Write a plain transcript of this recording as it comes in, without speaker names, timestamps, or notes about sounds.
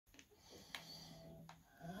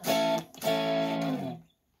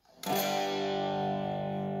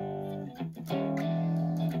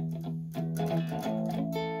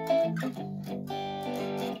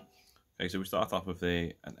Okay, so we start off with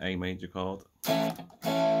an A major chord. Hit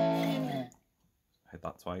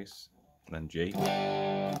that twice, and then G.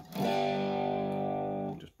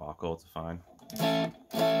 Just bar chords are fine.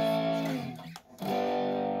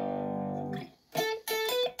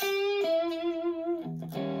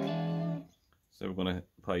 So we're going to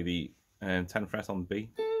play the 10th fret on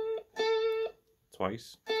B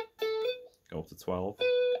twice, go up to 12,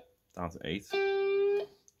 down to 8,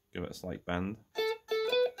 give it a slight bend,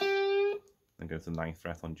 then go to the 9th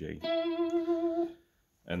fret on G.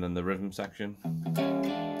 And then the rhythm section.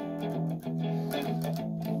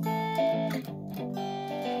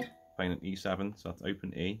 Playing an E7, so that's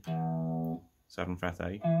open E, 7th fret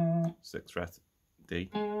A, 6th fret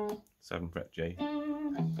D, 7th fret G.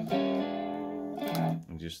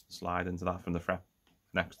 And just slide into that from the fret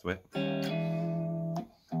next to it. I'm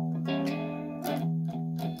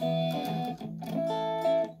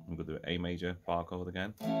going to do an A major bar chord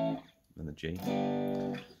again, then the G.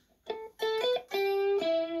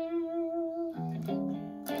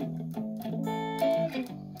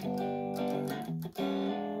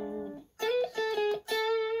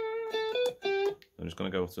 I'm just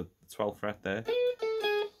going to go to the 12th fret there,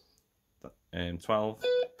 12,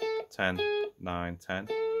 10, 9, 10,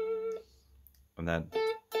 and then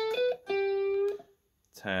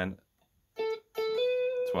 10,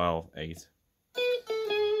 12, 8.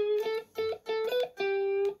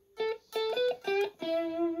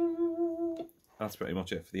 That's pretty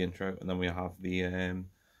much it for the intro, and then we have the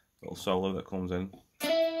little solo that comes in.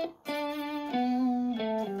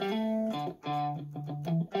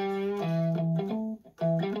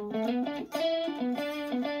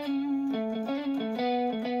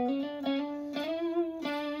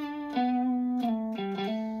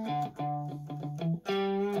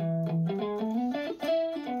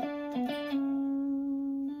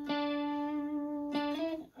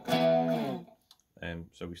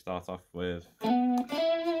 So we start off with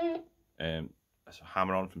a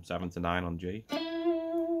hammer on from 7 to 9 on G,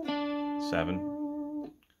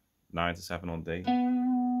 7, 9 to 7 on D,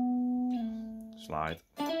 slide,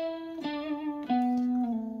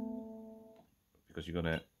 because you're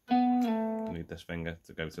going to need this finger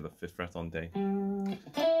to go to the 5th fret on D,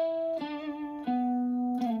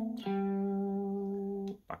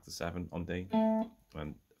 back to 7 on D,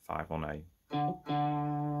 and 5 on A.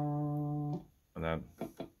 And then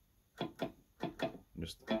I'm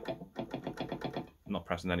just not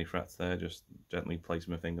pressing any frets there, just gently placing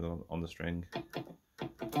my finger on the string.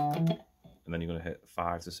 And then you're going to hit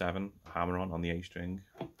 5 to 7, hammer on the A string,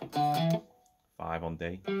 5 on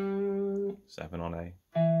D, 7 on A.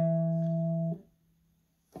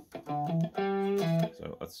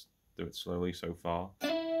 So let's do it slowly so far.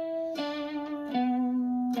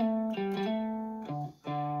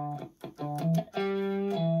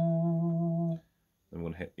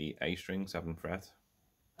 Hit the A string, 7th fret,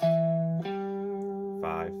 5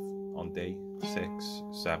 on D, 6,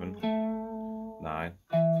 7, 9,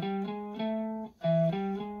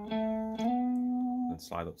 then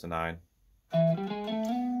slide up to 9,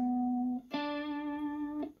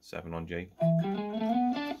 7 on G,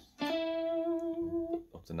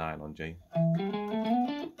 up to 9 on G,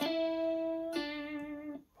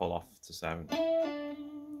 pull off to 7,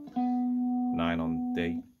 9 on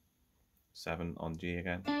D, 7 on G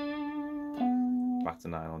again, back to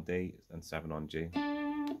 9 on D, and 7 on G.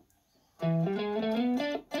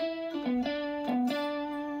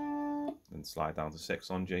 Then slide down to 6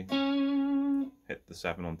 on G, hit the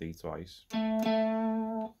 7 on D twice,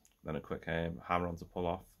 then a quick hammer on to pull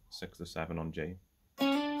off, 6 to 7 on G.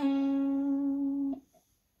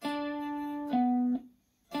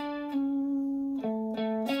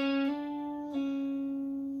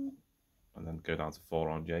 And then go down to 4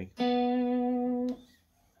 on G.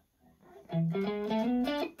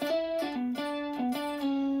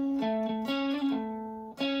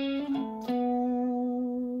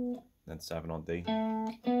 Then 7 on D,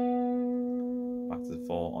 back to the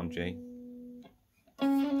 4 on G,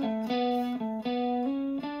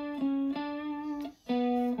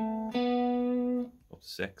 up to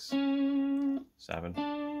 6, 7,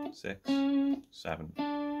 6, 7.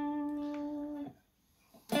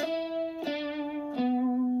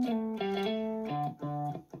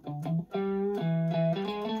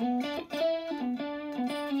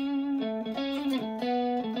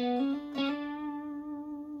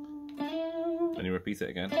 Then you repeat it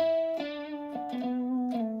again.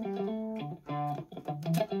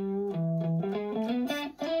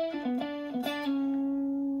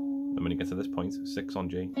 And when you get to this point, 6 on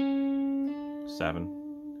G,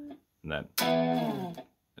 7, and then an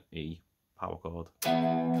E power chord,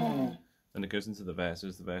 And it goes into the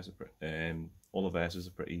verses. All the verses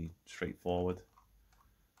are pretty straightforward.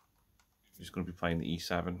 You're just going to be playing the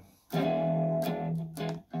E7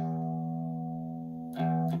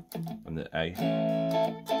 and the A,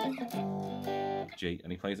 G,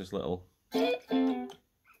 and he plays this little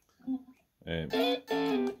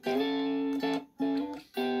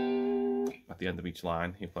at the end of each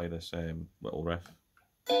line. He'll play this little riff.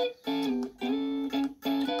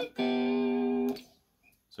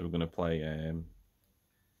 So we're going to play. I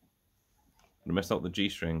missed out the G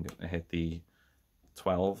string. I hit the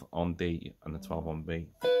 12 on D and the 12 on B.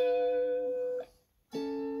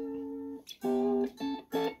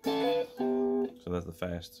 So there's the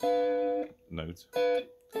first note.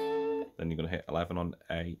 Then you're going to hit 11 on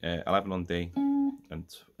A, 11 on D, and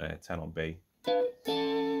 10 on B,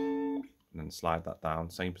 and then slide that down,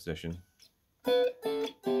 same position,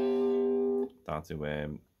 down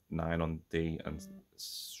to 9 on D and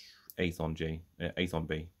 8 on G, 8 on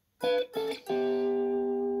B.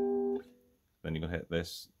 Then you're going to hit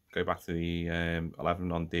this, go back to the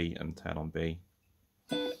 11 on D and 10 on B.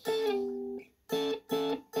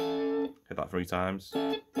 Hit that 3 times.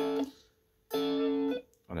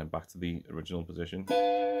 And then back to the original position.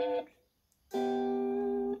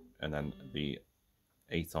 And then the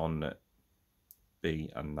 8 on B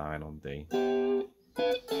and 9 on D.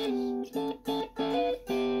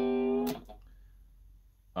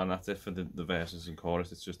 And that's it for the verses and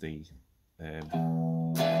chorus. It's just the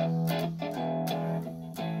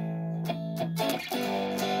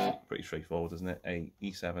pretty straightforward, isn't it? A,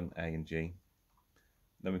 E7, A and G.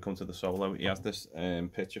 Then we come to the solo. He has this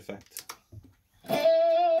pitch effect.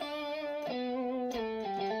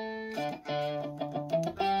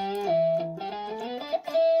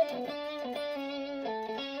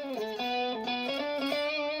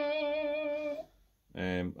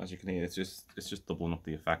 As you can hear, it's just doubling up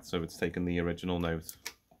the effect. So it's taking the original note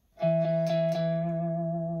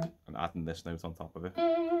and adding this note on top of it,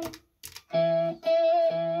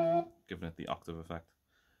 giving it the octave effect.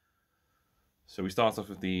 So we start off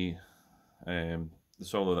with the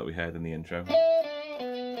solo that we heard in the intro.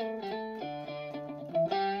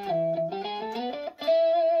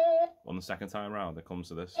 On the second time round, it comes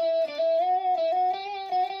to this.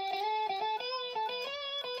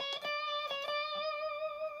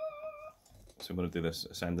 So I'm going to do this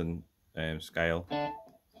ascending scale.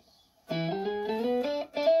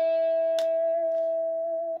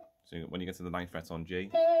 So when you get to the 9th fret on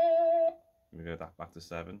G, we go back to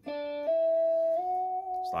 7,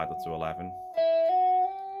 slide up to 11,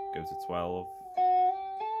 go to 12,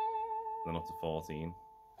 then up to 14,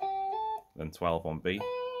 then 12 on B,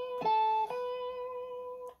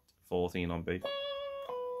 14 on B,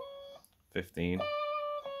 15,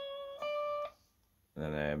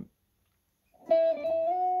 and then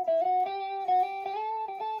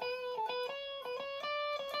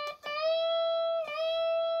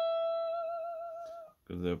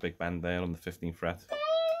do a big bend there on the 15th fret.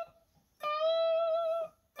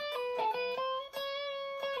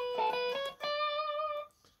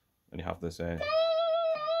 And you have this yeah,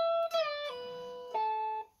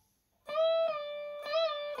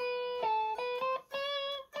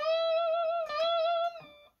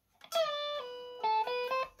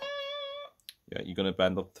 you're going to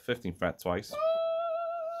bend up the 15th fret twice.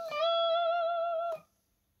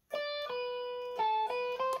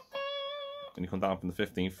 And you come down from the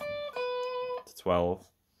 15th to 12,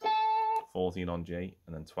 14 on G,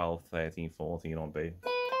 and then 12, 13, 14 on B.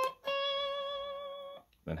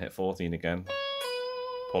 Then hit 14 again,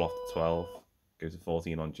 pull off the 12, go to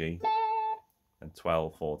 14 on G, and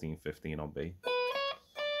 12, 14, 15 on B.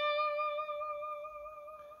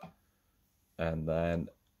 And then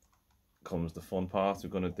comes the fun part.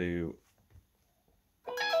 We're going to do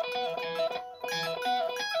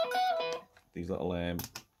these little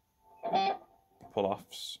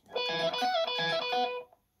pull-offs.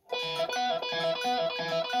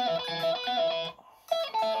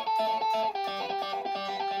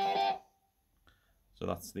 So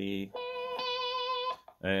that's the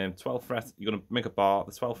 12th fret. You're going to make a bar,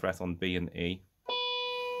 the 12th fret on B and E.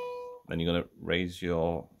 Then you're going to raise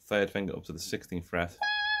your 3rd finger up to the 16th fret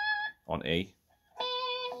on E.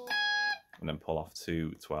 And then pull off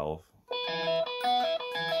to 12.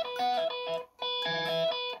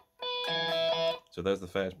 So there's the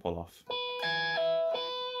first pull off.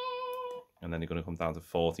 And then you're going to come down to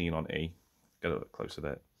 14 on E. Get a bit closer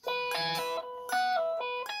there.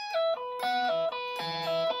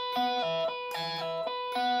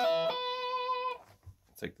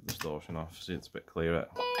 Take the distortion off so it's a bit clearer.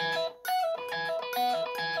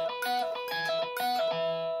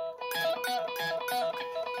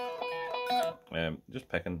 just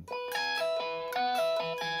picking.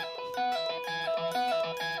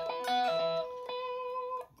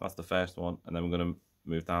 That's the first one, and then we're going to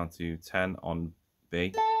move down to 10 on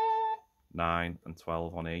B, 9 and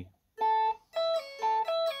 12 on E.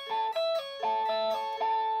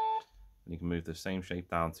 And you can move the same shape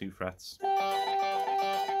down 2 frets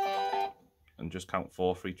and just count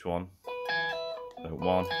 4 for each one. So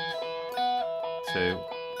 1, 2,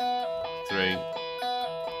 3,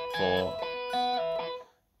 4,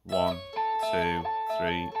 1, 2,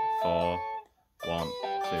 3, 4, 1,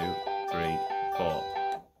 2, 3, 4.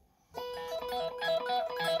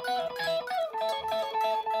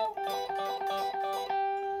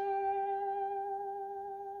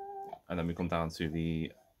 And then we come down to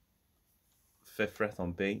the 5th fret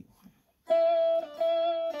on B.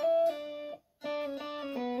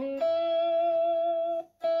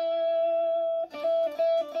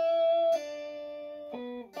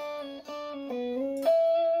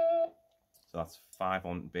 So that's 5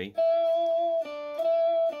 on B,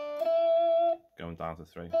 going down to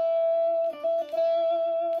 3,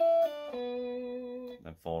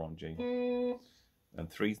 then 4 on G, then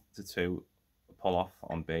 3 to 2 pull off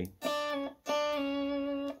on B,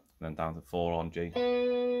 and then down to 4 on G,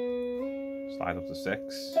 slide up to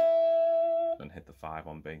 6, then hit the 5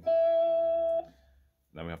 on B.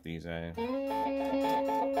 Then we have these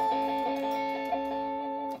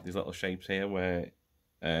little shapes here where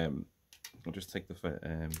I'll just take the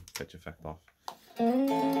pitch effect off.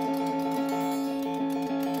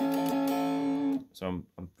 So I'm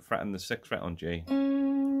fretting the 6th fret on G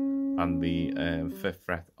and the 5th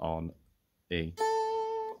fret on E.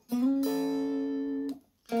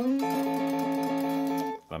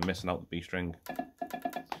 I'm missing out the B string.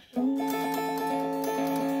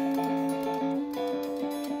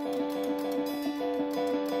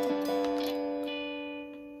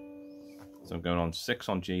 So I'm going on 6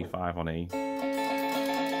 on G, 5 on E, and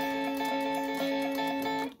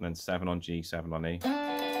then 7 on G, 7 on E.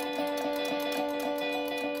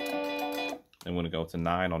 Then we're going to go to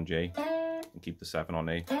 9 on G and keep the 7 on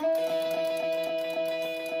E.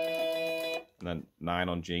 And then 9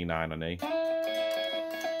 on G, 9 on E.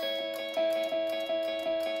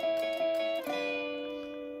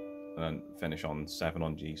 And then finish on 7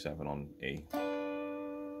 on G, 7 on E.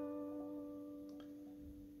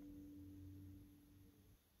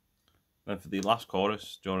 Then for the last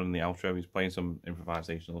chorus, during the outro, he's playing some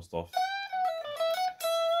improvisational stuff.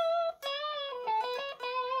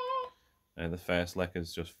 The first lick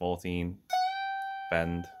is just 14,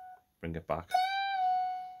 bend, bring it back,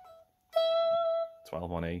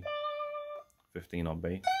 12 on E, 15 on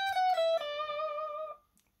B,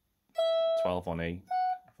 12 on E,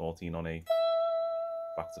 14 on E,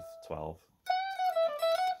 back to 12,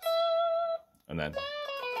 and then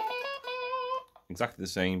exactly the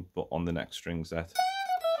same but on the next string set.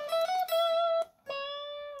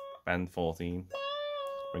 Bend 14,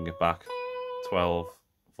 bring it back, 12,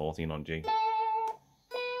 14 on G,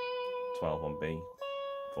 12 on B,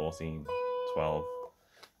 14, 12.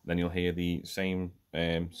 Then you'll hear the same,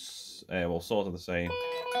 well, sort of the same.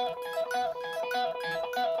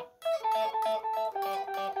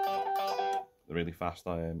 The really fast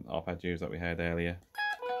arpeggios that we heard earlier.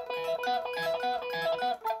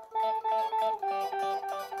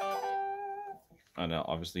 And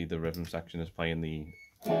obviously the rhythm section is playing the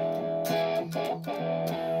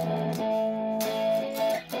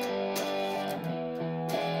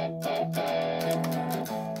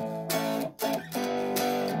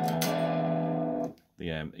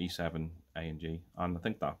E7, A and G, and I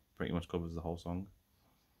think that pretty much covers the whole song.